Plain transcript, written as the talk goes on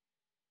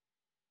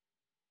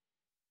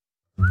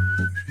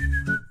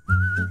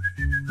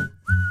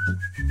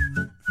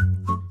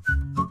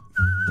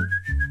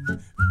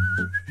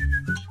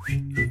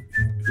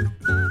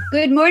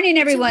Good morning,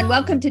 everyone.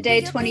 Welcome to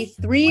day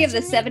 23 of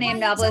the 7 a.m.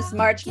 Novelist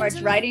March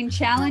Writing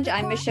Challenge.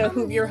 I'm Michelle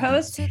Hoove, your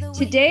host.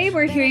 Today,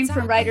 we're hearing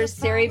from writers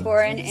Sari,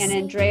 Boren, and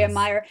Andrea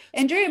Meyer.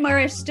 Andrea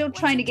Meyer is still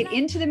trying to get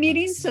into the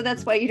meeting, so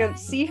that's why you don't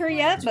see her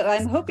yet, but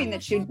I'm hoping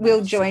that she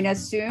will join us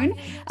soon.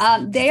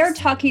 They are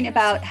talking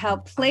about how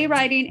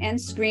playwriting and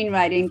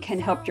screenwriting can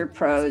help your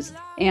prose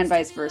and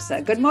vice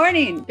versa. Good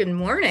morning. Good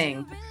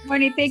morning.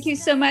 Morning. Thank you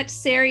so much,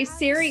 Sari.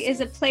 Sari is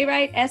a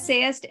playwright,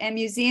 essayist, and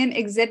museum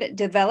exhibit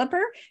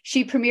developer.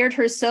 She premiered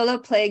her solo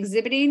play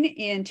Exhibiting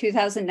in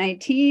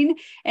 2019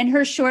 and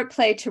her short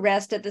play To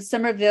Rest at the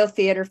Somerville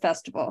Theater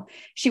Festival.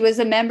 She was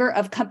a member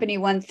of Company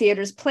One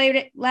Theater's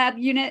Play Lab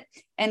unit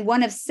and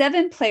one of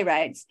 7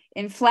 playwrights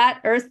in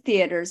Flat Earth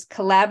Theater's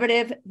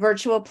collaborative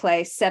virtual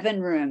play,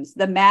 7 Rooms,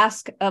 The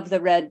Mask of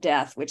the Red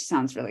Death, which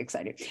sounds really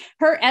exciting.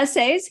 Her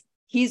essays,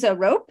 He's a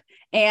Rope,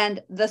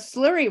 and The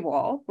Slurry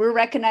Wall were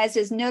recognized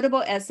as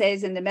notable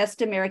essays in the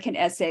Best American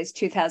Essays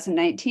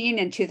 2019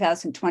 and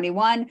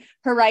 2021.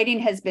 Her writing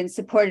has been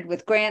supported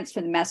with grants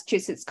from the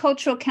Massachusetts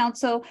Cultural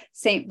Council,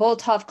 St.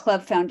 Botolph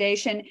Club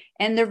Foundation,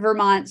 and the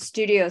Vermont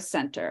Studio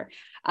Center.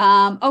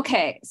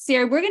 Okay,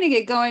 Sari, we're going to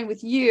get going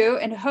with you,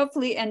 and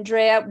hopefully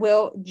Andrea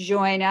will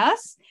join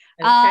us.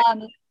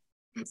 Okay.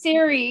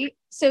 Sari,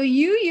 so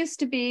you used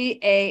to be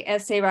a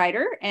essay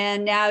writer,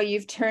 and now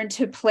you've turned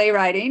to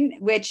playwriting,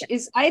 which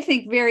is, I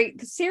think,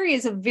 Sari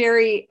is a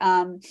very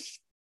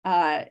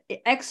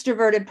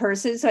extroverted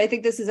person. So I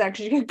think this is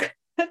actually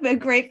a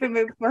great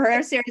move for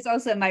her. Sari is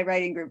also in my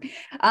writing group.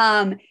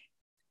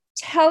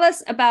 Tell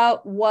us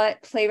about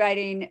what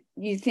playwriting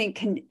you think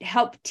can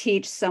help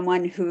teach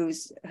someone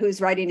who's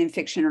writing in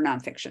fiction or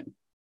nonfiction.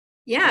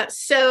 Yeah.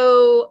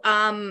 So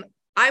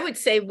I would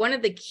say one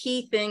of the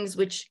key things,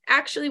 which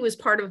actually was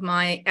part of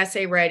my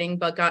essay writing,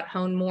 but got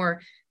honed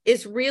more,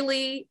 is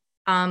really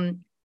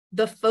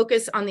the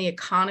focus on the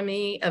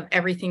economy of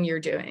everything you're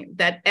doing,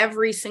 that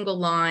every single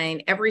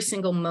line, every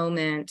single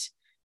moment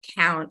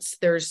counts.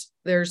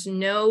 There's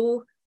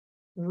no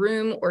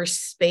room or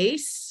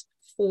space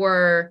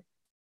for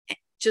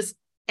just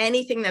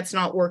anything that's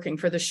not working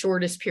for the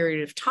shortest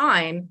period of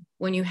time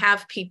when you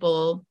have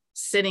people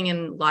sitting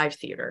in live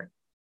theater.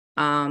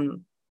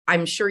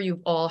 I'm sure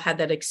you've all had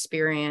that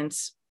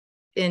experience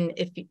in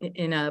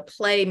a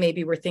play,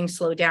 maybe where things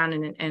slow down.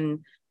 And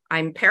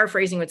I'm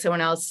paraphrasing what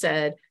someone else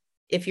said.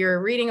 If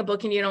you're reading a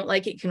book and you don't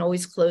like it, you can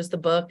always close the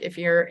book. If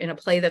you're in a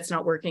play that's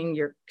not working,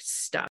 you're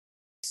stuck.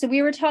 So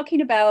we were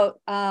talking about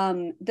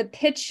the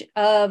pitch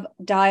of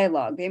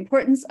dialogue, the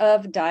importance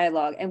of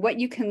dialogue, and what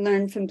you can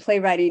learn from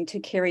playwriting to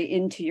carry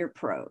into your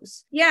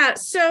prose. Yeah.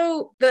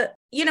 So what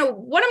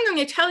I'm going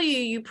to tell you,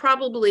 you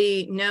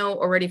probably know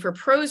already for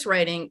prose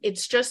writing.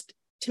 It's just,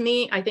 to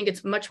me, I think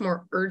it's much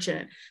more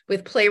urgent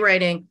with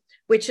playwriting,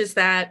 which is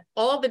that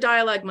all the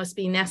dialogue must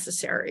be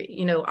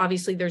necessary.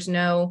 Obviously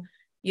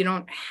you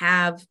don't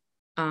have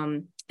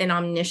an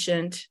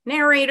omniscient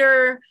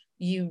narrator.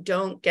 You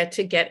don't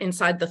get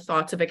inside the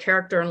thoughts of a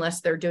character unless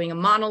they're doing a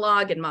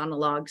monologue, and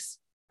monologues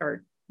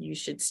you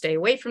should stay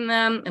away from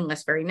them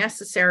unless very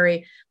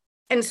necessary.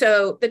 And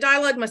so the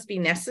dialogue must be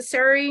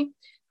necessary.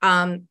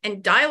 And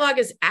dialogue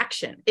is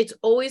action. It's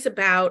always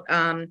about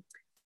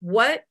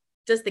what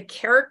does the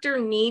character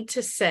need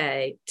to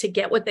say to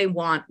get what they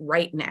want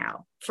right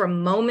now,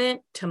 from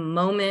moment to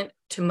moment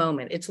to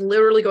moment. It's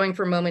literally going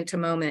from moment to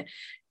moment.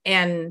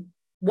 And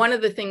one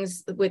of the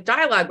things with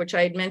dialogue, which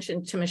I had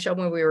mentioned to Michelle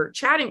when we were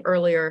chatting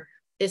earlier,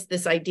 is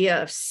this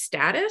idea of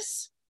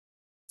status.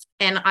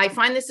 And I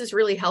find this is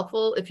really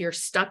helpful if you're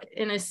stuck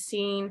in a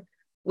scene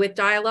with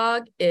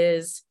dialogue,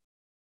 is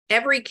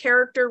every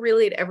character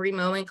really at every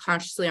moment,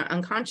 consciously or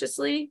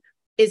unconsciously,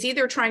 is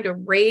either trying to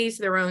raise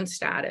their own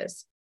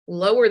status,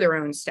 lower their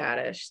own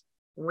status,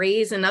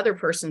 raise another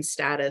person's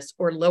status,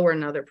 or lower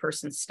another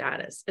person's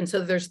status. And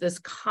so there's this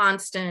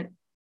constant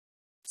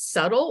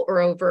subtle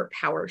or overt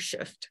power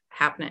shift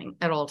happening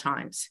at all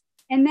times.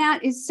 And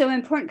that is so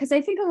important, because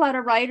I think a lot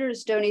of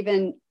writers don't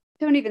even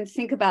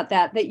think about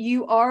that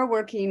you are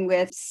working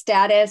with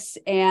status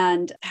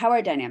and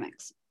power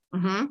dynamics.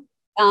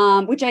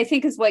 Mm-hmm. Which I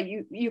think is what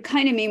you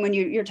kind of mean when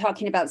you're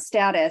talking about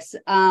status,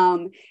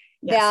 Yes.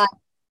 that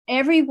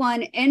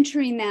everyone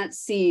entering that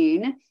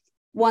scene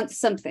wants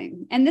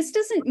something. And this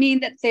doesn't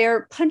mean that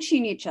they're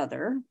punching each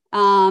other.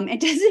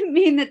 It doesn't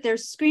mean that they're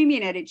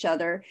screaming at each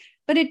other,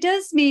 but it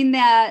does mean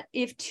that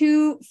if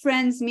 2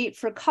 friends meet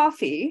for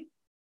coffee,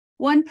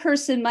 one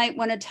person might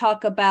want to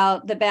talk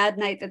about the bad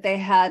night that they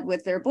had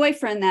with their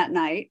boyfriend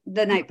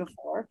the night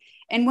before.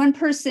 And one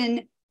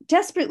person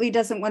desperately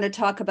doesn't want to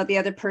talk about the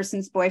other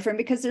person's boyfriend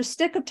because they're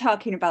sick of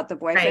talking about the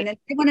boyfriend. Right. And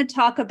they want to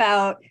talk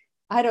about,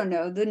 I don't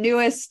know, the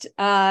newest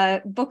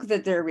book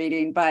that they're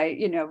reading by,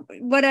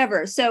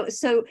 whatever. So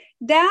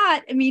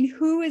that,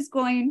 who's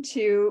going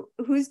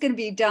to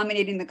be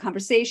dominating the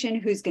conversation,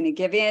 who's going to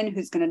give in,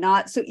 who's going to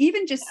not. So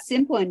even just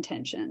simple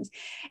intentions.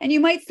 And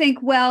you might think,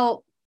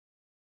 well,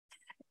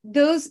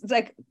 those,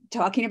 like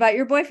talking about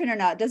your boyfriend or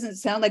not, doesn't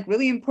sound like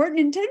really important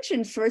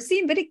intentions for a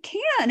scene, but it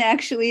can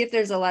actually, if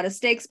there's a lot of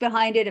stakes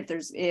behind it,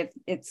 if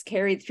it's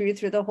carried through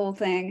the whole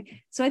thing.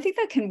 So I think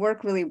that can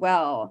work really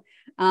well.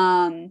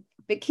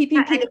 But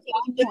keeping people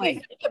on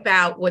point. Think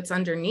about what's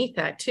underneath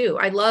that too.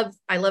 I love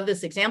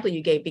this example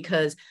you gave,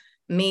 because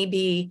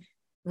maybe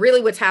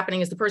really what's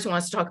happening is the person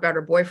wants to talk about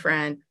her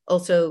boyfriend.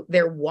 Also,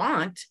 their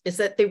want is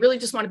that they really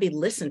just want to be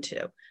listened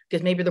to,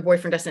 because maybe their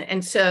boyfriend doesn't.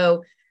 And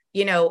so,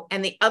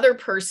 and the other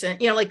person,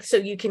 like, so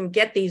you can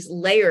get these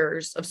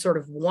layers of sort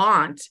of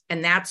want.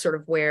 And that's sort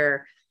of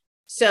where,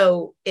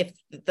 so if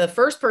the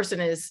first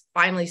person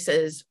finally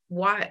says,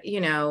 why,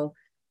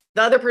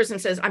 the other person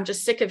says, I'm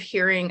just sick of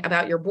hearing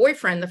about your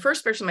boyfriend. The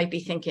first person might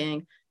be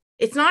thinking,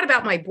 it's not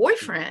about my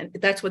boyfriend.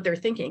 That's what they're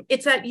thinking.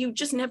 It's that you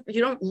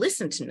don't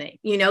listen to me,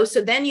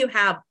 so then you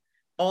have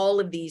all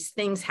of these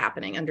things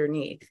happening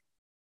underneath.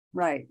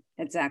 Right.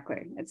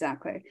 Exactly.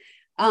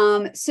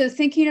 So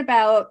thinking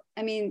about,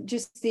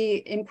 just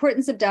the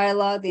importance of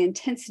dialogue, the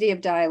intensity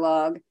of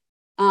dialogue,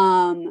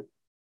 and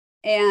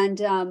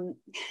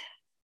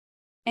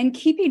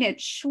keeping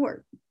it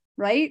short,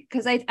 right?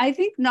 Because I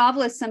think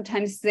novelists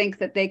sometimes think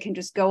that they can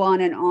just go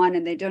on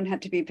and they don't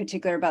have to be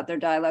particular about their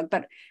dialogue,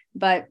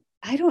 but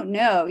I don't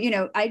know,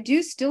 I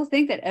do still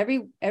think that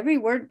every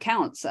word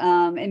counts.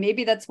 And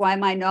maybe that's why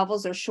my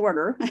novels are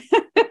shorter.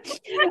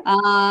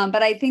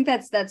 But I think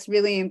that's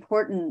really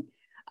important.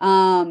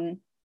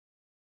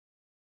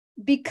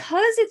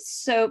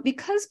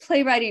 Because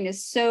playwriting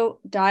is so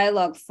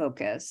dialogue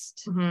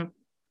focused, mm-hmm.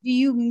 Do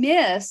you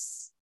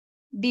miss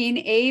being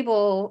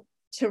able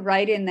to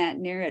write in that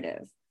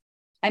narrative?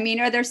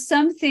 Are there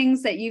some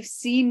things that you've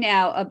seen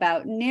now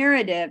about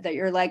narrative that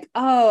you're like,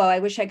 oh, I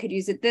wish I could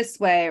use it this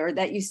way, or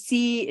that you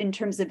see in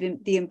terms of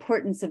the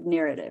importance of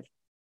narrative?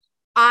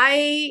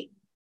 I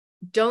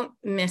don't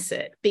miss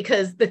it,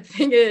 because the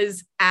thing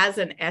is, as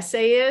an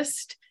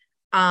essayist,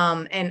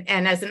 and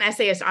as an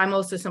essayist, I'm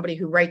also somebody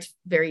who writes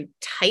very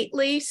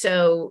tightly.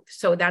 So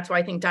that's why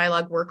I think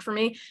dialogue worked for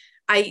me.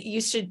 I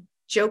used to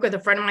joke with a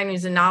friend of mine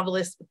who's a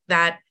novelist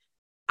that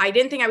I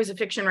didn't think I was a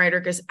fiction writer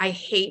because I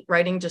hate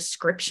writing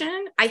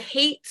description. I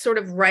hate sort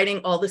of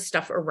writing all the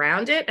stuff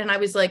around it. And I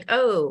was like,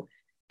 oh,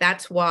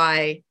 that's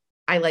why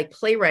I like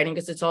playwriting,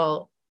 because it's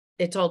all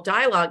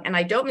dialogue. And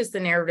I don't miss the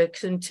narrative,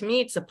 because to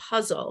me, it's a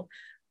puzzle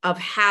of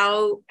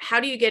how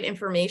do you get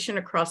information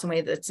across in a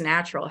way that's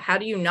natural? How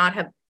do you not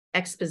have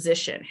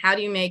exposition? How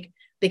do you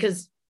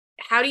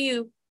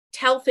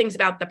tell things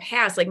about the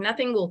past? Like,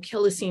 nothing will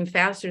kill a scene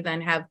faster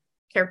than have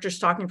characters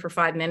talking for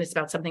 5 minutes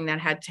about something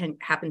that had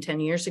happened 10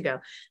 years ago.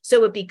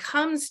 So it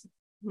becomes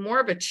more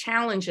of a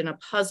challenge and a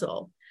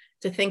puzzle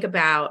to think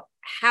about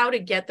how to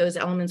get those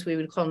elements we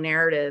would call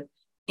narrative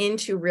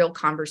into real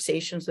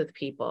conversations with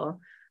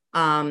people.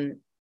 And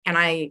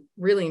I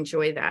really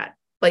enjoy that.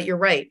 But you're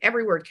right,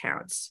 every word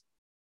counts.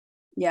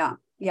 Yeah.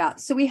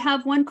 So we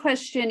have one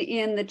question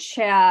in the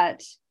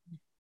chat.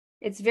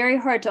 It's very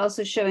hard to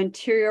also show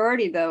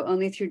interiority, though,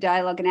 only through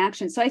dialogue and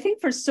action. So I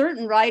think for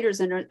certain writers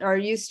and are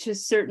used to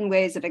certain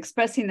ways of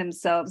expressing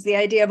themselves, the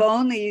idea of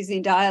only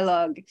using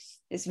dialogue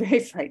is very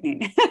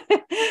frightening.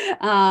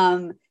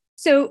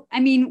 So,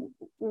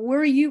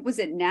 was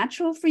it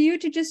natural for you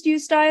to just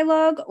use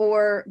dialogue,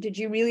 or did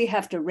you really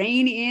have to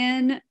rein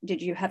in?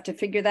 Did you have to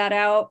figure that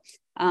out,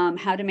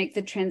 how to make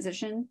the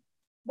transition?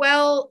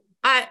 Well,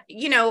 I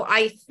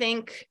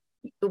think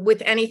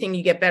with anything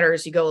you get better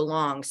as you go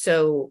along.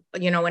 So,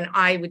 and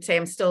I would say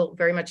I'm still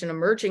very much an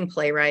emerging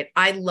playwright.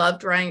 I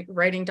loved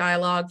writing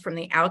dialogue from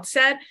the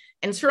outset.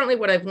 And certainly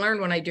what I've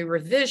learned when I do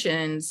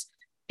revisions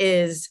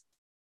is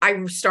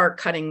I start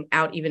cutting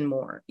out even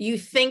more. You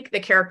think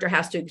the character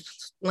has to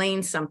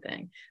explain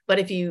something, but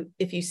if you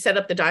set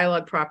up the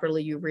dialogue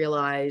properly, you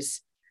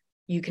realize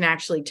you can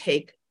actually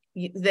take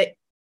the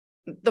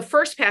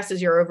first pass is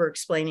you're over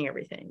explaining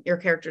everything. Your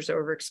character's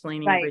over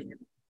explaining everything.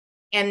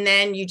 And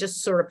then you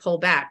just sort of pull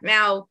back.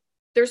 Now,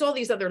 there's all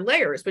these other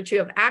layers, but you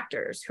have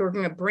actors who are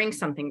going to bring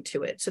something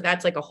to it. So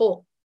that's like a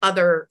whole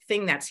other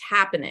thing that's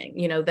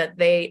happening, that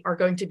they are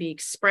going to be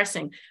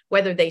expressing,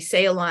 whether they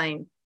say a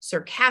line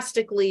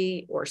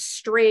sarcastically or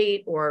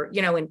straight, or,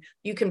 and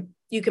you can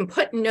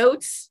put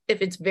notes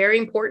if it's very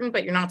important,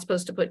 but you're not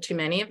supposed to put too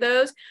many of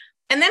those.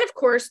 And then, of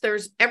course,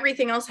 there's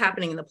everything else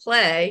happening in the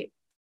play.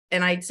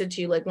 And I said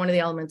to you, like, one of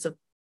the elements of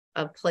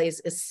plays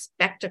is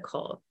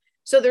spectacle.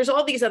 So there's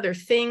all these other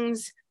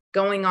things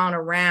going on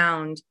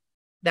around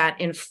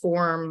that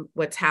inform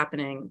what's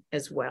happening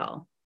as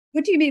well.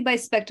 What do you mean by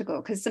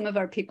spectacle? Because some of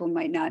our people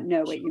might not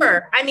know what you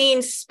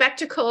mean.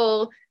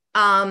 Spectacle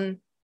are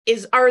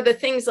the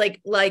things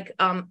like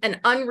an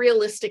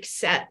unrealistic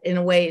set, in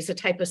a way, is a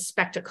type of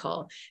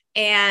spectacle.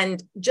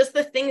 And just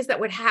the things that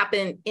would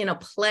happen in a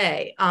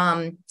play,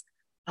 having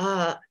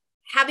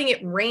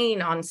it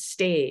rain on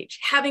stage,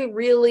 having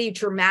really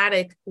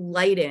dramatic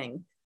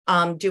lighting,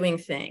 doing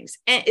things,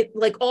 and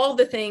like all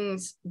the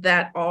things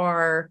that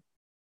are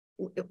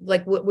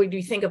like what would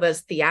you think of as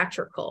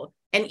theatrical.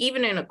 And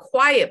even in a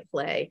quiet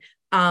play,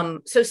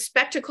 So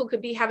spectacle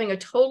could be having a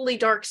totally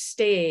dark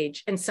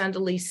stage and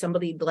suddenly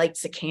somebody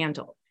lights a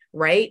candle,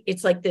 right?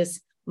 It's like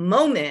this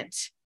moment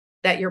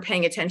that you're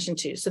paying attention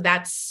to. So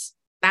that's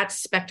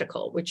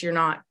spectacle, which you're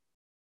not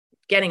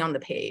getting on the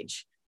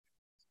page.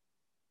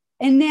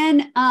 And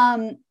then,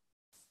 I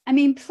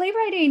mean,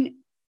 playwriting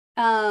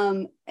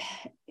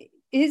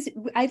is,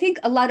 I think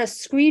a lot of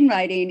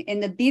screenwriting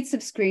and the beats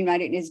of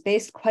screenwriting is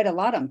based quite a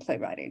lot on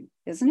playwriting,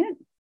 isn't it?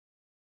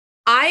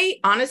 I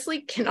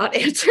honestly cannot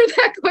answer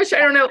that question.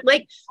 I don't know.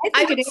 Like,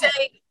 I would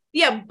say,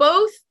 yeah,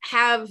 both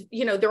have,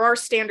 there are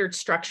standard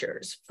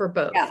structures for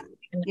both.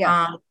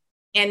 Yeah.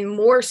 And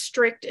more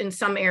strict in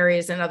some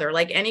areas than other.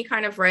 Like any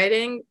kind of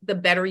writing, the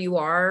better you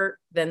are,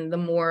 then the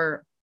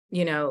more,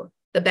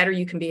 the better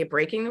you can be at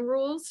breaking the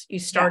rules. You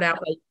start out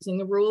by using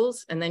the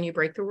rules and then you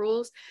break the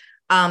rules.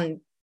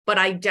 But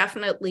I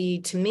definitely,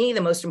 to me,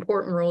 the most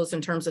important rules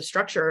in terms of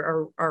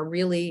structure are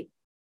really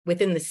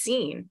within the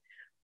scene.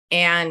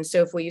 And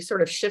so if we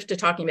sort of shift to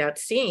talking about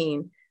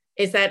scene,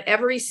 is that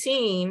every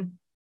scene,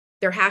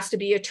 there has to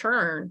be a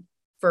turn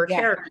for a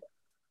character.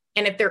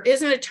 And if there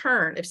isn't a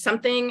turn, if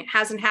something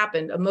hasn't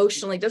happened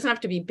emotionally, doesn't have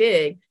to be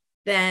big,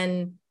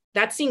 then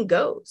that scene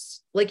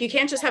goes. Like you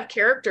can't just have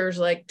characters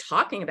like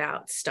talking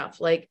about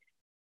stuff. Like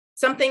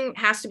something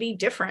has to be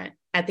different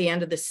at the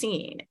end of the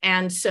scene.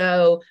 And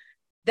so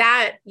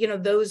that,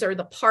 those are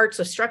the parts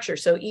of structure.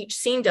 So each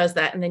scene does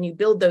that. And then you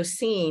build those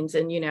scenes.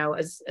 And,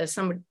 as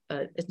some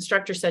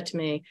instructor said to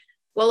me,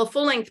 well, a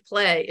full-length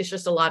play is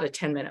just a lot of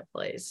 10-minute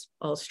plays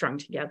all strung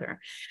together.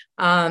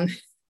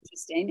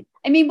 Interesting.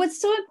 I mean,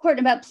 what's so important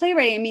about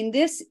playwriting, I mean,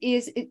 this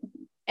is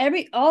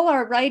all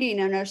our writing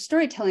and our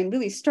storytelling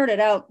really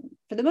started out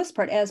for the most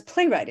part as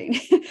playwriting.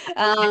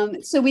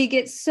 So we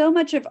get so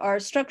much of our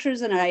structures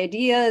and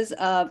ideas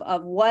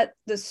of what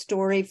the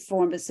story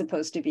form is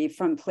supposed to be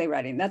from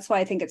playwriting. That's why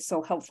I think it's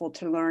so helpful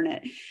to learn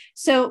it.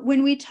 So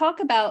when we talk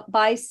about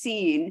by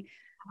scene,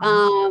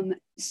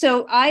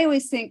 so I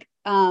always think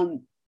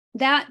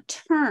that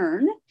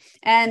turn,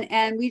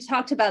 and we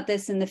talked about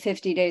this in the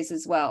 50 days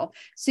as well.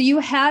 So you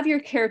have your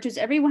characters,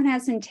 everyone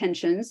has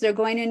intentions. They're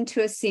going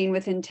into a scene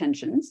with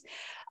intentions.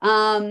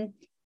 And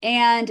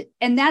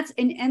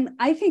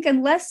I think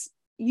unless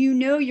you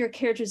know your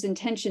character's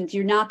intentions,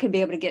 you're not going to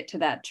be able to get to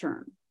that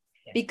turn,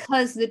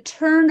 because the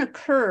turn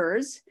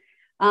occurs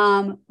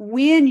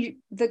when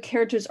the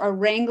characters are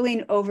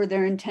wrangling over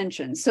their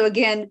intentions. So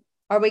again,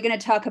 are we going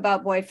to talk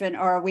about boyfriend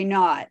or are we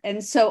not?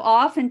 And so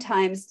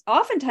oftentimes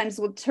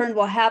the turn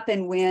will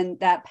happen when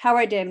that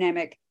power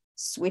dynamic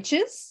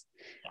switches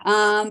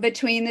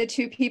between the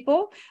two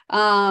people.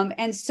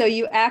 And so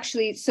you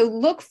actually,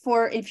 look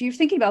for, if you're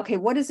thinking about, okay,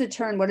 what is a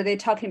turn? What are they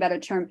talking about a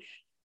turn?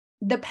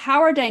 The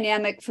power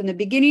dynamic from the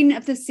beginning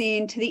of the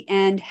scene to the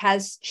end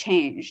has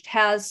changed,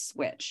 has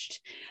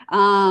switched.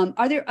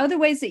 Are there other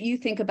ways that you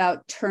think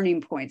about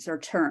turning points or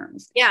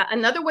turns? Yeah,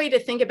 another way to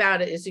think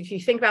about it is if you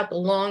think about the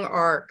long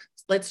arc,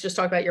 let's just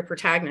talk about your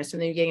protagonist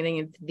and then you're getting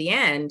into the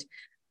end,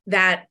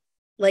 that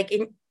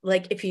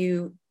if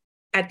you,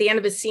 at the end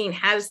of a scene,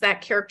 has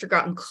that character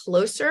gotten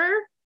closer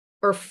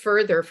or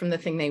further from the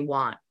thing they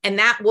want? And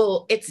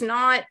it's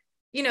not,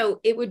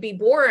 it would be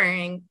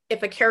boring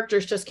if a character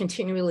is just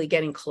continually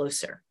getting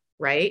closer,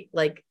 right?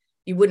 Like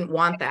you wouldn't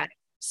want that.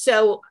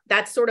 So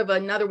that's sort of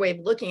another way of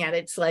looking at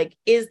it. It's like,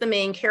 is the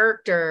main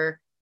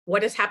character,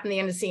 what has happened at the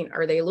end of the scene?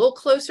 Are they a little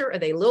closer? Are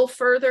they a little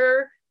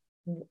further?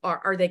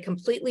 Are they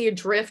completely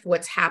adrift?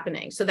 What's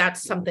happening? So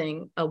that's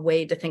a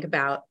way to think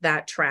about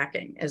that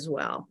tracking as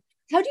well.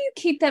 How do you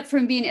keep that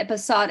from being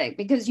episodic?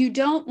 Because you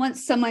don't want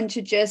someone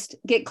to just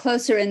get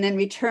closer and then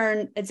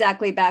return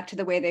exactly back to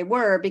the way they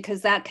were,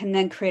 because that can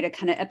then create a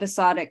kind of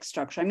episodic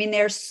structure. I mean,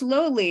 they're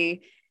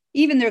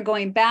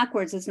going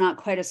backwards, it's not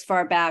quite as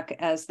far back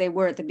as they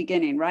were at the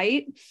beginning,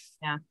 right?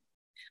 Yeah.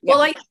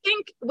 Well, I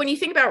think when you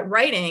think about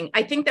writing,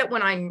 I think that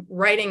when I'm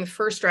writing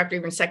first draft or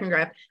even second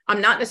draft,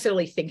 I'm not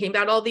necessarily thinking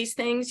about all these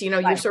things.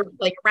 You're sort of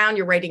like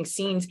you're writing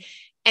scenes.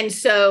 And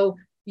so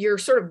you're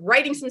sort of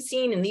writing some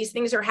scene and these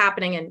things are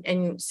happening,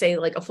 and say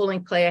like a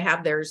full-length play I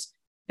have, there's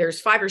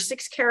 5 or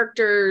 6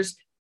 characters.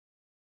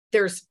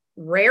 There's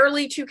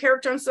rarely 2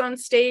 characters on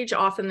stage.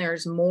 Often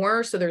there's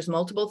more. So there's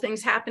multiple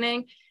things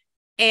happening.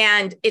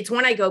 And it's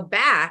when I go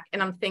back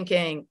and I'm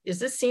thinking, is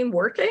this scene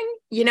working?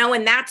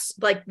 And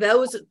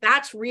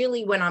that's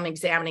really when I'm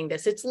examining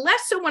this. It's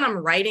less so when I'm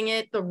writing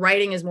it. The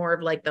writing is more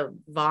of like the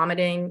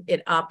vomiting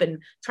it up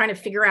and trying to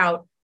figure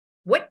out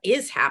what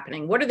is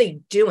happening. What are they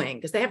doing?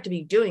 Because they have to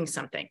be doing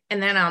something.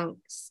 And then I'm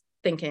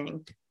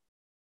thinking,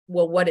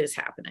 well, what is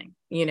happening?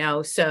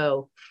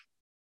 So.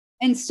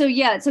 And so,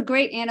 yeah, it's a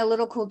great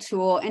analytical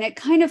tool. And it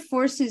kind of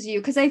forces you,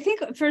 because I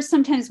think first,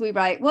 sometimes we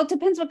write, well, it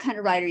depends what kind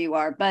of writer you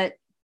are, but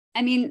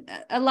I mean,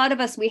 a lot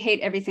of us, we hate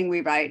everything we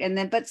write.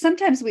 But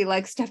sometimes we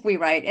like stuff we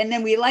write, and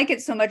then we like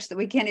it so much that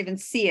we can't even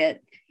see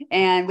it.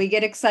 And we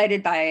get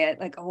excited by it.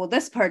 Like, oh, well,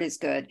 this part is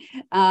good.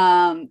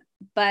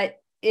 But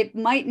it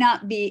might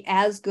not be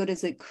as good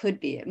as it could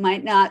be. It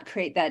might not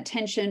create that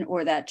tension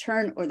or that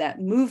turn or that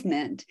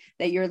movement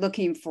that you're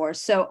looking for.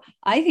 So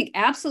I think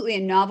absolutely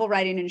in novel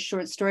writing and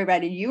short story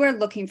writing, you are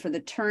looking for the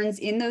turns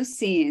in those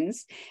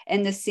scenes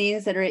and the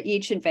scenes that are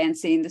each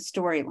advancing the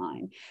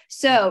storyline.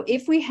 So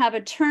if we have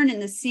a turn in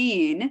the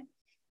scene,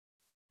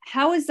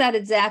 how is that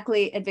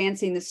exactly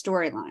advancing the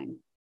storyline?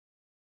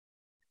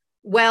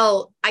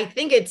 Well, I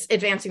think it's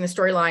advancing the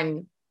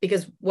storyline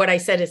because what I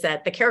said is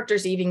that the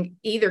characters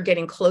either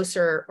getting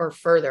closer or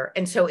further.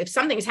 And so if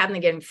something is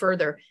happening getting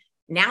further,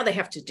 now they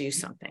have to do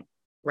something,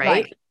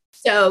 right?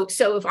 So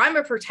if I'm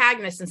a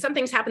protagonist and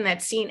something's happened in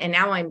that scene and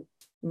now I'm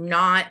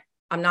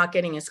not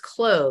getting as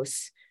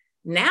close,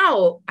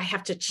 now I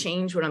have to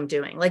change what I'm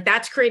doing. Like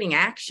that's creating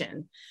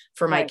action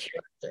for my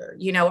character.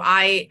 You know,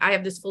 I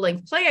have this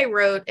full-length play I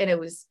wrote and it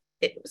was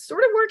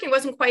sort of working,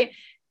 wasn't quite.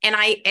 And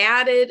I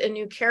added a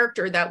new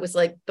character that was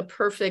like the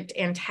perfect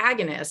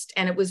antagonist.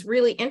 And it was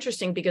really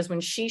interesting because when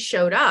she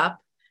showed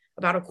up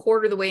about a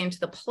quarter of the way into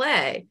the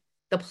play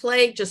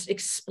just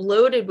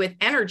exploded with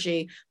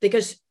energy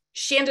because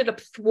she ended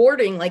up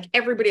thwarting like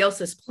everybody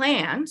else's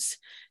plans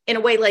in a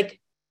way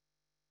like,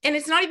 and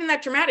it's not even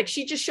that dramatic.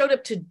 She just showed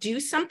up to do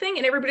something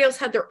and everybody else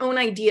had their own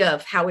idea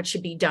of how it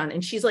should be done.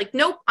 And she's like,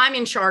 nope, I'm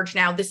in charge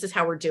now. This is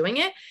how we're doing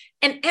it.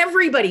 And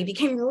everybody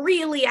became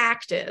really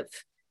active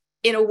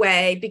in a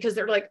way, because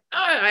they're like, oh,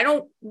 I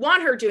don't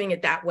want her doing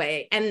it that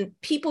way. And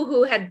people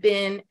who had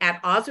been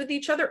at odds with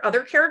each other,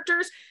 other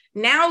characters,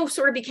 now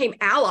sort of became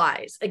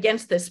allies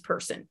against this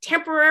person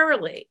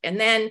temporarily. And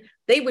then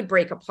they would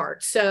break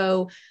apart.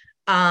 So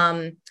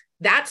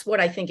that's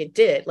what I think it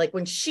did. Like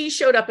when she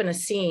showed up in a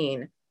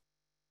scene,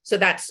 so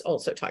that's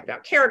also talking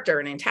about character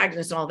and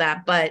antagonist and all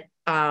that. But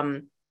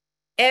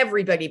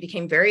everybody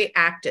became very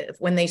active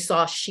when they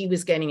saw she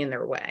was getting in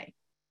their way.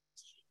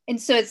 And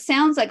so it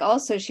sounds like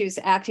also she was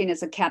acting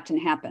as a Captain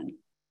Happen.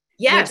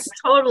 Yes,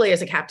 totally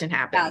as a Captain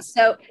Happen. Yeah,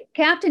 so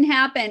Captain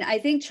Happen, I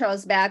think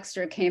Charles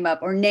Baxter came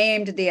up or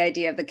named the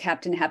idea of the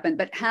Captain Happen,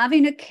 but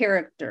having a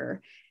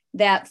character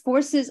that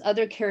forces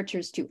other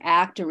characters to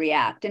act or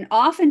react. And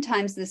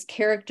oftentimes this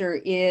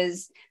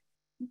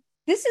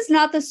is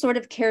not the sort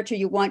of character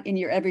you want in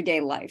your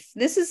everyday life.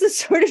 This is the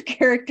sort of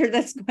character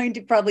that's going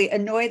to probably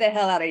annoy the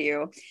hell out of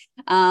you.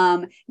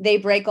 They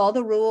break all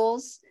the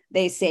rules.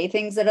 They say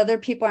things that other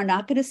people are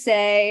not going to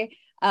say.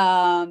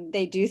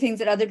 They do things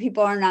that other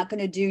people are not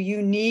going to do.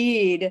 You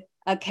need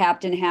a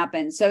Captain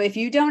Happen. So if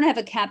you don't have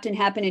a Captain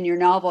Happen in your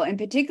novel, and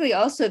particularly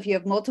also if you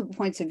have multiple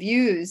points of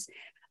views,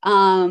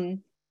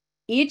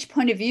 each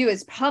point of view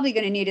is probably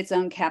going to need its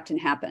own Captain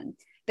Happen.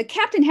 The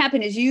Captain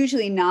Happen is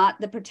usually not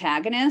the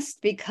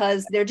protagonist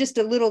because they're just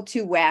a little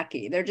too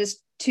wacky. They're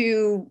just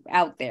too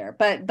out there.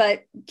 But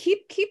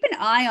keep an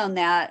eye on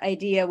that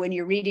idea when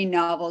you're reading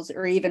novels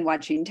or even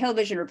watching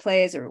television or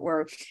plays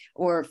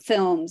or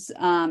films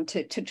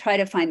to try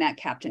to find that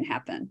Captain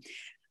Happen.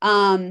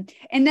 And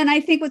then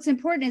I think what's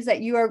important is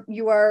that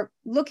you are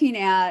looking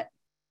at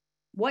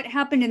what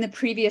happened in the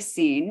previous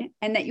scene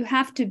and that you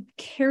have to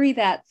carry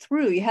that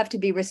through. You have to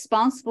be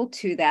responsible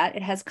to that.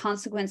 It has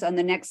consequence on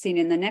the next scene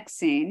and the next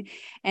scene.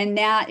 And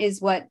that is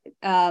what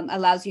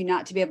allows you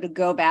not to be able to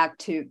go back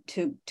to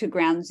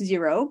ground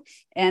zero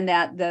and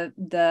that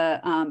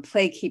the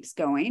play keeps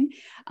going.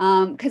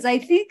 Because I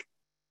think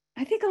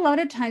a lot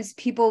of times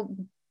people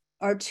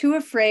are too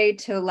afraid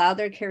to allow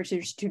their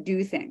characters to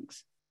do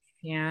things.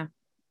 Yeah.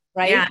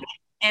 Right. Yeah.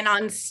 And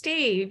on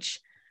stage,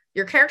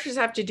 your characters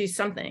have to do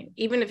something,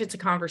 even if it's a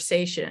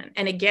conversation.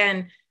 And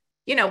again,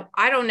 you know,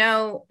 I don't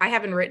know, I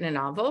haven't written a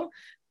novel,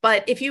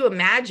 but if you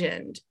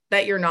imagined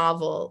that your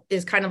novel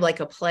is kind of like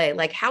a play,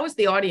 like how is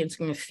the audience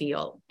going to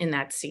feel in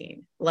that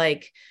scene?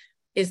 Like,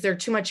 is there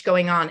too much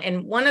going on?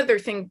 And one other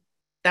thing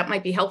that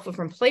might be helpful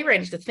from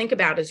playwriting to think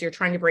about as you're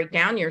trying to break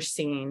down your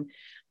scene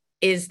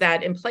is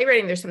that in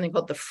playwriting, there's something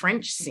called the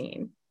French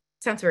scene.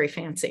 Sounds very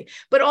fancy,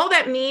 but all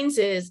that means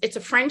is it's a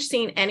French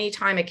scene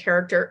anytime a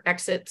character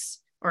exits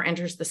or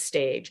enters the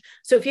stage.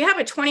 So if you have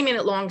a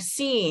 20-minute long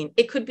scene,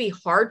 it could be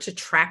hard to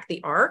track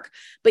the arc,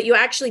 but you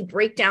actually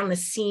break down the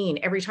scene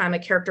every time a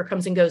character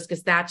comes and goes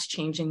because that's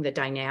changing the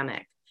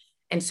dynamic.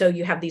 And so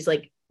you have these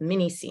like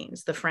mini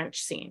scenes, the French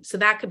scene. So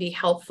that could be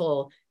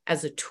helpful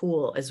as a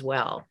tool as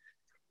well.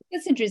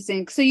 That's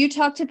interesting. So you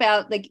talked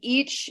about like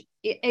each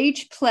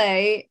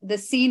play, the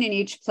scene in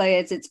each play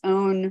is its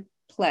own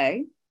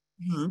play.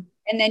 Mm-hmm.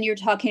 And then you're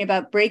talking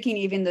about breaking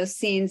even those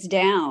scenes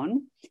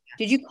down.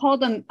 Did you call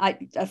them a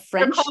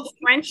French? They're called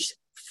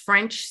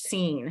French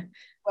scene.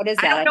 What is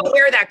that? I don't know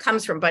where that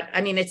comes from, but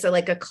I mean, it's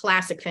like a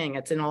classic thing.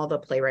 It's in all the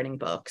playwriting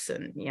books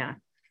and yeah.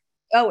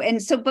 Oh,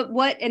 and so,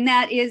 but and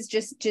that is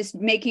just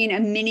making a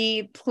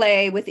mini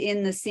play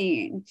within the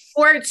scene.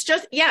 Or it's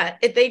just, yeah,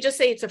 they just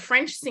say it's a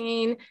French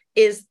scene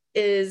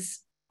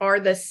are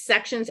the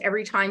sections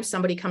every time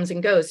somebody comes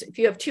and goes. If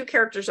you have two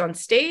characters on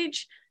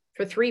stage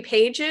for 3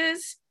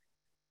 pages,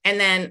 and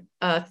then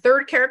a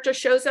third character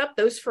shows up,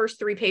 those first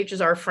 3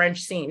 pages are a French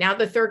scene. Now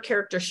the third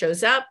character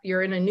shows up,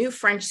 you're in a new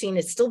French scene.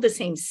 It's still the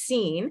same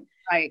scene.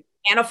 Right.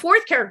 And a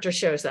fourth character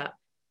shows up.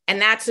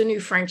 And that's a new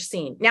French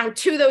scene. Now,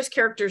 two of those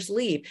characters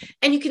leave,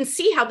 and you can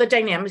see how the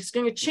dynamic is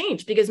going to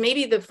change, because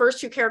maybe the first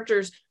two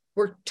characters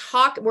were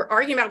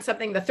arguing about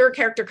something. The third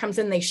character comes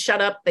in, they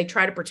shut up, they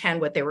try to pretend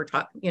what they were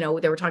talking,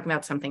 they were talking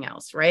about something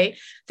else, right?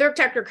 Third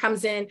character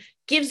comes in,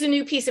 gives a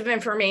new piece of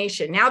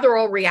information. Now they're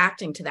all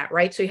reacting to that,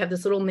 right? So you have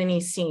this little mini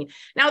scene.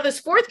 Now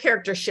this fourth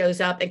character shows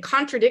up and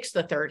contradicts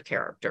the third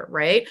character,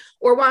 right?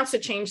 Or wants to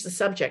change the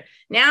subject.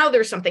 Now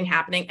there's something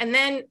happening, and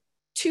then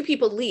two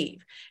people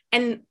leave,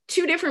 and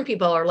two different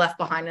people are left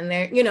behind. And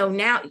they're,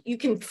 now you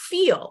can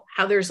feel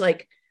how there's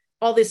like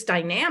all this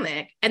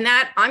dynamic, and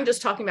that I'm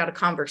just talking about a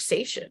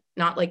conversation,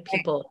 not like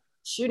people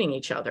shooting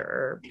each other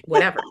or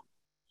whatever.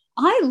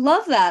 I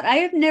love that. I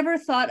have never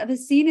thought of a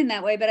scene in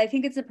that way, but I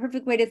think it's a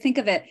perfect way to think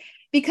of it,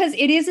 because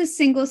it is a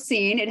single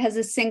scene. It has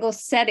a single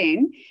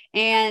setting,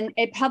 and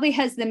it probably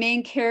has the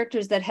main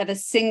characters that have a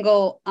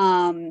single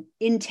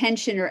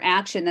intention or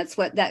action. That's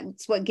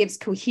what gives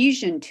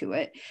cohesion to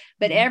it.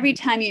 But every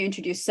time you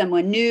introduce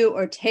someone new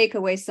or take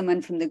away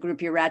someone from the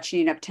group, you're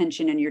ratcheting up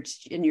tension and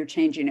you're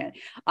changing it.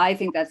 I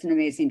think that's an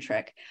amazing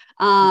trick.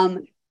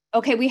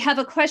 Okay, we have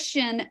a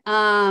question.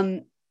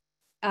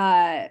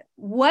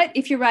 What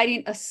if you're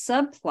writing a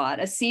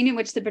subplot, a scene in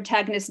which the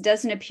protagonist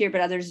doesn't appear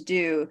but others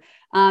do?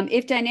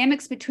 If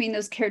dynamics between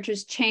those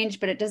characters change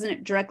but it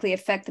doesn't directly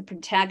affect the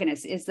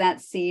protagonist, is that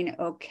scene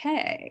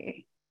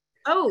okay?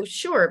 Oh,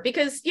 sure,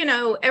 because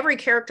every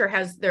character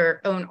has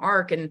their own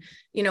arc, and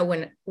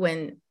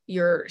when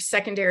your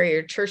secondary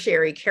or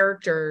tertiary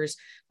characters,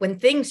 when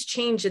things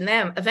change in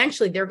them,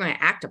 eventually they're going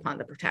to act upon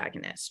the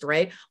protagonist,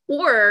 right?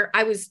 Or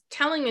I was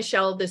telling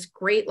Michelle this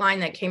great line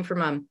that came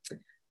from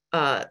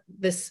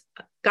this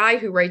guy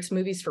who writes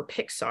movies for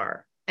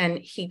Pixar, and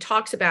he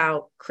talks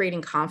about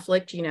creating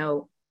conflict.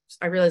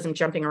 I realize I'm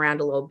jumping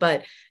around a little,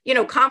 but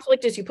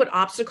conflict is you put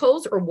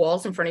obstacles or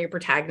walls in front of your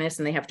protagonist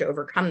and they have to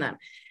overcome them.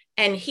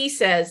 And he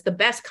says the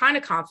best kind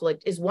of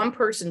conflict is one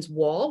person's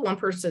wall, one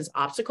person's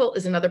obstacle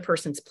is another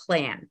person's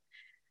plan.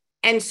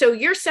 And so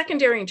your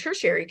secondary and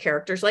tertiary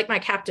characters, like my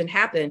Captain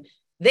Happen,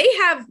 they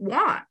have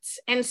wants.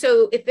 And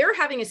so if they're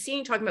having a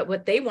scene talking about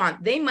what they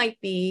want, they might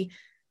be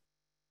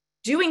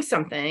doing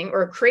something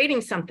or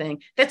creating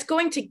something that's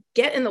going to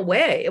get in the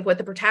way of what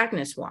the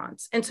protagonist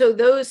wants. And so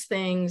those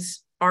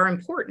things are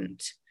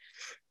important.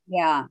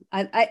 Yeah,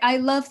 I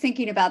love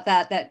thinking about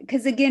that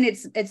because again,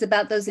 it's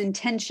about those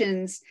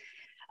intentions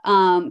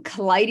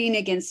colliding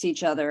against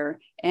each other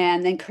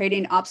and then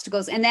creating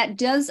obstacles. And that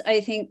does,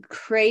 I think,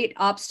 create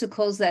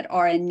obstacles that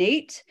are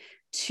innate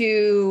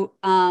to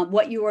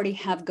what you already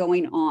have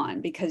going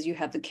on, because you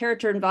have the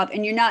character involved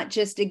and you're not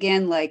just,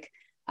 again, like,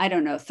 I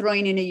don't know,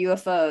 throwing in a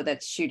UFO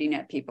that's shooting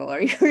at people,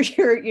 or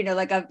you're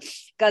like a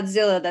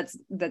Godzilla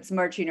that's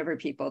marching over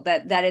people,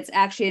 that it's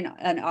actually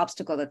an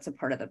obstacle that's a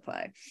part of the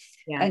play.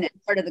 Yeah. And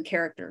part of the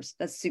characters.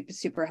 That's super,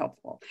 super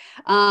helpful.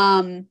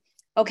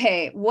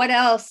 Okay, what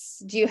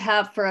else do you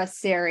have for us,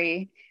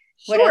 Sari?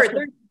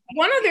 Sure.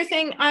 One other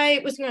thing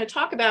I was going to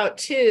talk about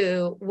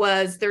too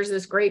was there's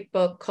this great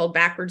book called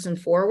Backwards and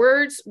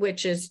Forwards,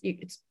 which is, I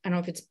don't know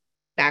if it's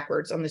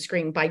backwards on the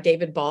screen, by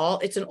David Ball.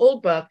 It's an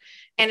old book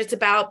and it's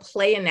about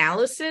play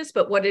analysis,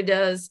 but what it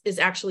does is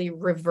actually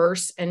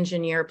reverse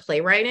engineer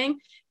playwriting.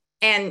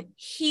 And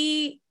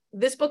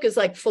this book is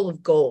like full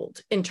of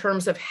gold in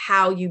terms of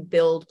how you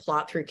build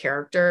plot through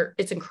character.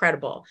 It's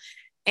incredible.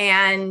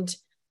 And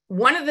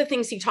one of the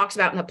things he talks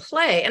about in the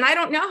play, and I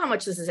don't know how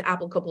much this is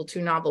applicable to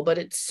a novel, but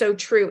it's so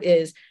true,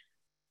 is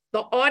the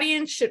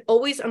audience should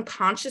always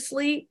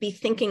unconsciously be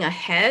thinking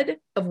ahead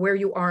of where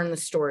you are in the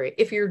story.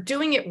 If you're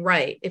doing it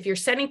right, if you're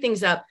setting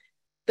things up,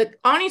 the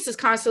audience is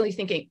constantly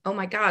thinking, oh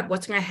my God,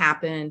 what's going to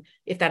happen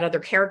if that other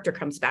character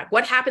comes back?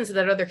 What happens if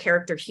that other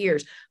character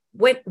hears?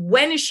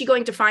 When is she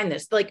going to find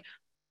this? Like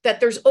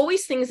that there's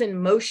always things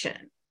in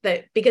motion,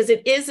 that because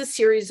it is a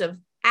series of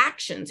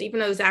actions, even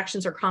though those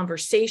actions are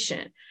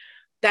conversation,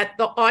 that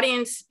the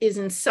audience is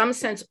in some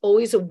sense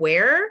always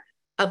aware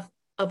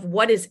of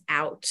what is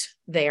out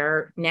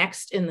there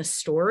next in the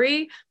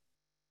story.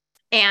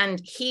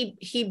 And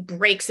he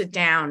breaks it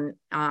down.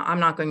 I'm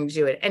not going to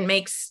do it, and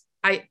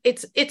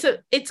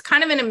it's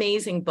kind of an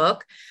amazing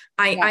book.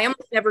 I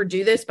almost never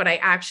do this, but I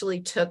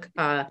actually took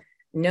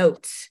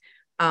notes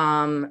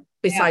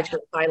besides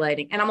just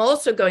highlighting. And I'm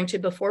also going to,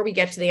 before we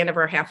get to the end of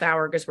our half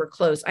hour, because we're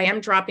close, I am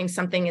dropping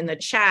something in the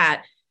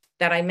chat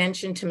that I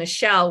mentioned to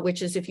Michelle,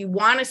 which is if you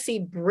want to see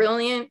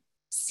brilliant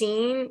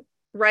scene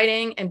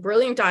writing and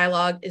brilliant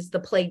dialogue, is the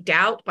play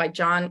Doubt by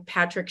John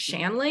Patrick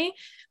Shanley.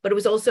 But it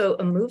was also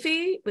a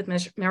movie with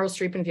Meryl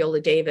Streep and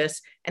Viola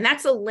Davis. And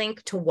that's a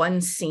link to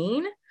one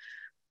scene.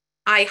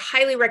 I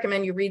highly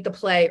recommend you read the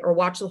play or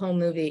watch the whole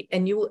movie.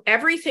 And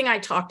everything I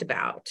talked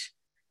about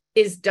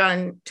is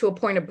done to a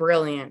point of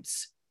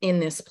brilliance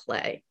in this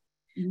play.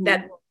 Mm-hmm.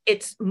 That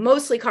it's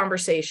mostly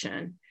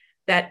conversation,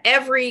 that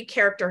every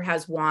character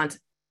has wants.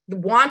 The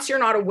wants you're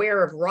not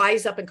aware of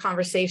rise up in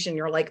conversation.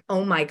 You're like,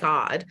 oh my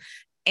God.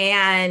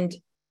 And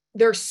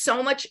there's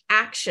so much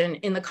action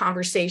in the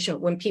conversation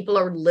when people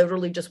are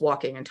literally just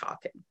walking and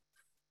talking.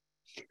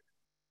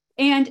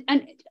 And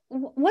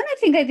one I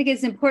think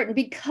is important,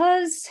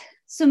 because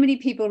so many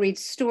people read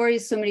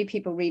stories, so many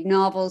people read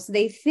novels,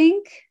 they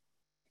think,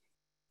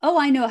 oh,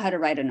 I know how to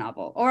write a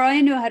novel, or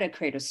I know how to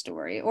create a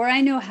story, or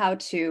I know how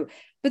to,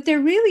 but there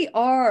really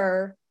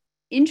are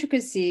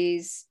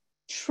intricacies,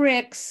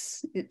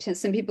 tricks,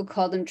 some people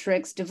call them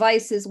tricks,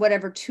 devices,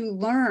 whatever, to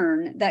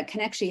learn that can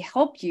actually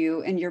help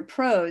you in your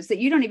prose, that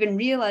you don't even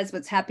realize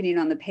what's happening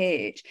on the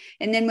page.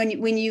 And then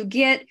when you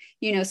get,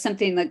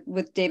 something like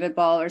with David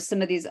Ball or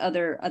some of these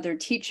other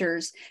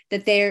teachers,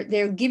 that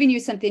they're giving you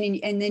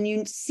something, and then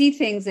you see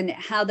things and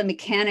how the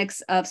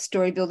mechanics of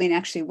story building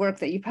actually work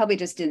that you probably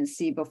just didn't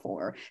see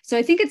before. So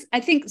I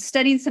think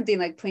studying something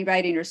like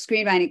playwriting or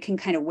screenwriting can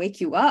kind of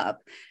wake you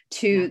up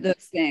to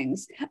those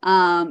things,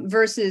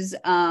 versus,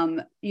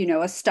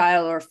 a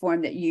style or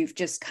form that you've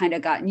just kind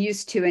of gotten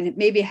used to and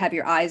maybe have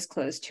your eyes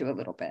closed to a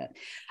little bit.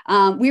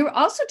 We were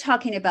also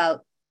talking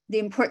about the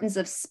importance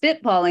of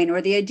spitballing,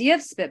 or the idea of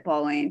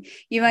spitballing.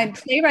 In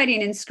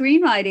playwriting and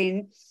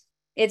screenwriting,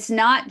 it's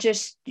not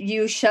just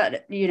you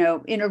shut,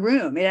 in a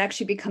room. It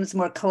actually becomes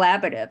more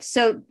collaborative.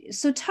 So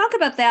talk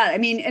about that. I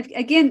mean,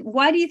 again,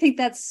 why do you think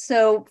that's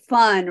so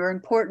fun or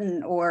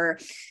important, or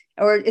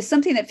is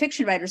something that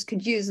fiction writers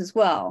could use as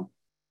well?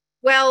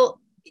 Well,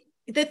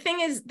 the thing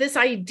is, this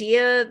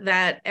idea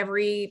that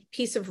every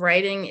piece of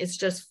writing is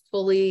just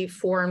fully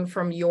formed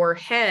from your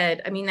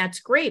head, I mean, that's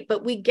great,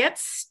 but we get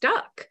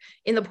stuck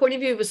in the point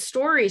of view of a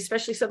story,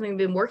 especially something we've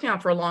been working on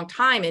for a long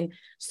time. And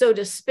so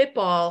to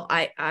spitball,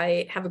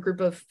 I have a group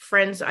of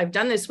friends I've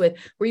done this with,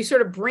 where you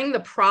sort of bring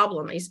the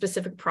problem, a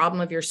specific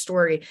problem of your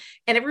story,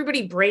 and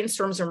everybody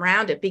brainstorms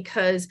around it,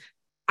 because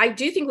I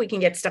do think we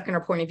can get stuck in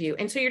our point of view.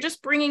 And so you're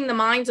just bringing the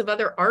minds of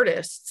other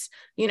artists,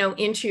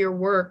 into your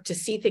work to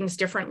see things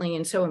differently.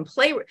 And so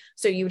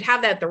so you would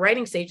have that at the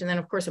writing stage. And then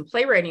of course, in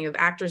playwriting, you have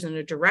actors and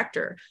a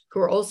director who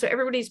are also,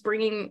 everybody's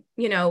bringing,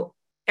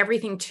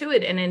 everything to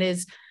it. And it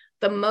is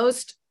the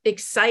most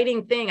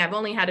exciting thing. I've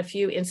only had a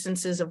few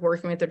instances of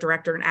working with the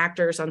director and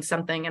actors on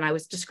something. And I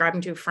was describing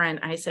to a friend,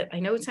 I said,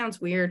 I know it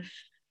sounds weird,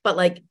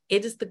 but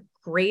it is the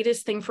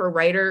greatest thing for a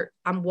writer.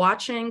 I'm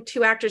watching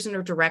two actors and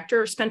a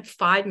director spend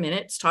 5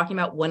 minutes talking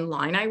about one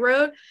line I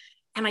wrote.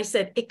 And I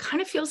said, it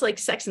kind of feels like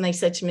sex. And they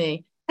said to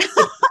me,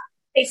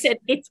 they said,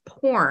 it's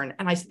porn.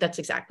 And I said, that's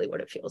exactly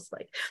what it feels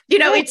like.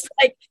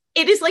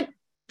 It is like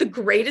the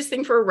greatest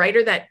thing for a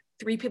writer, that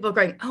three people are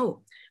going,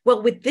 oh,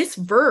 well, with this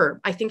verb,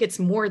 I think it's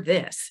more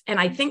this. And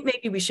I think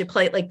maybe we should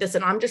play it like this.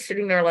 And I'm just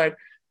sitting there like,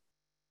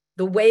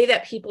 the way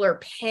that people are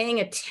paying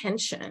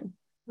attention.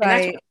 Right.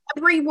 And that's why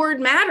every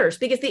word matters,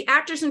 because the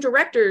actors and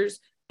directors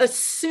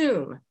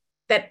assume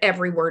that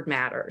every word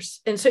matters.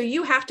 And so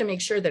you have to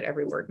make sure that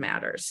every word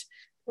matters.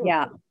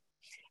 Yeah.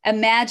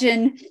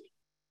 Imagine,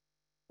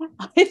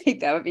 I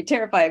think that would be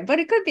terrifying, but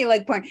it could be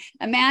like porn.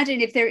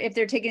 Imagine if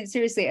they're taking it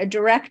seriously, a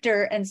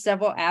director and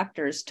several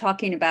actors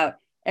talking about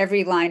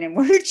every line and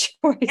word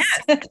choice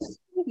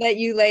that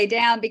you lay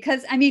down.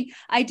 Because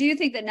I do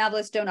think that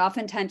novelists don't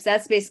oftentimes,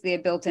 that's basically a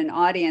built-in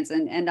audience,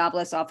 and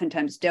novelists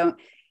oftentimes don't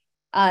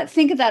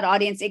think of that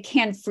audience. It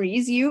can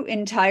freeze you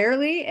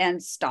entirely and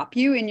stop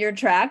you in your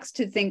tracks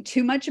to think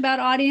too much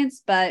about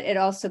audience, but it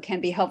also can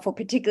be helpful,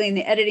 particularly in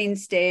the editing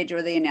stage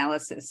or the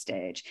analysis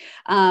stage.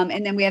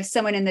 And then we have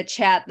someone in the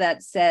chat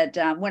that said,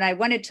 when I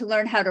wanted to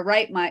learn how to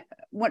write,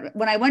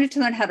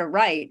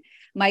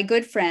 my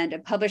good friend, a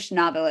published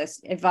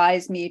novelist,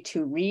 advised me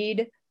to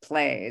read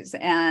plays.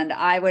 And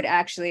I would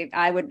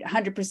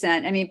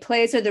 100%,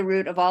 plays are the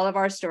root of all of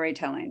our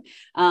storytelling.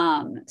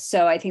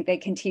 So I think they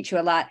can teach you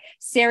a lot.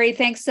 Sari,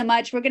 thanks so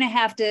much. We're going to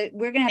have to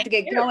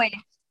get going.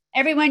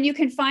 Everyone, you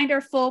can find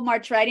our full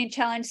March Writing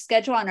Challenge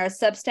schedule on our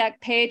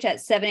Substack page at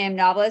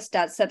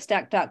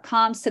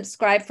 7amnovelist.substack.com.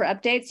 Subscribe for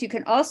updates. You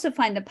can also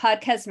find the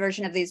podcast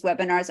version of these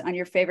webinars on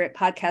your favorite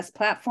podcast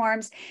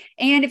platforms.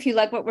 And if you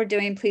like what we're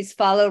doing, please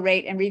follow,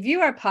 rate, and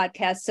review our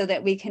podcast so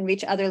that we can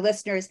reach other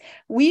listeners.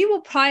 We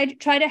will try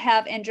to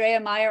have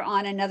Andrea Meyer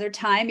on another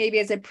time, maybe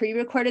as a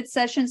pre-recorded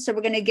session. So we're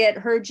going to get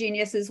her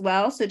genius as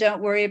well. So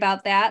don't worry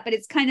about that. But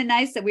it's kind of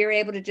nice that we were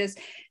able to just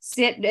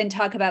sit and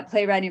talk about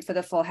playwriting for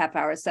the full half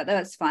hour. So that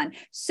was fun.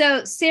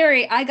 So,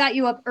 Sari, I got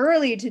you up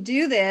early to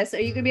do this. Are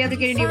you going to be able to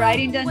get any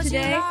writing done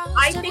today?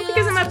 I think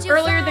because I'm up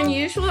earlier than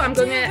usual, I'm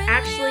going to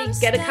actually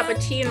get a cup of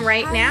tea and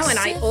write now. And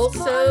I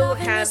also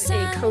have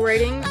a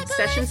co-writing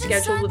session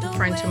scheduled with a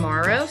friend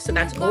tomorrow. So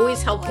that's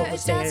always helpful to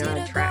stay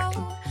on track.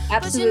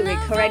 Absolutely.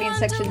 Co-writing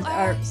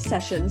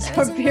sessions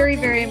are very,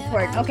 very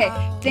important. Okay.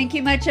 Thank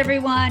you much,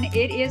 everyone.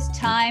 It is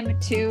time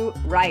to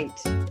write.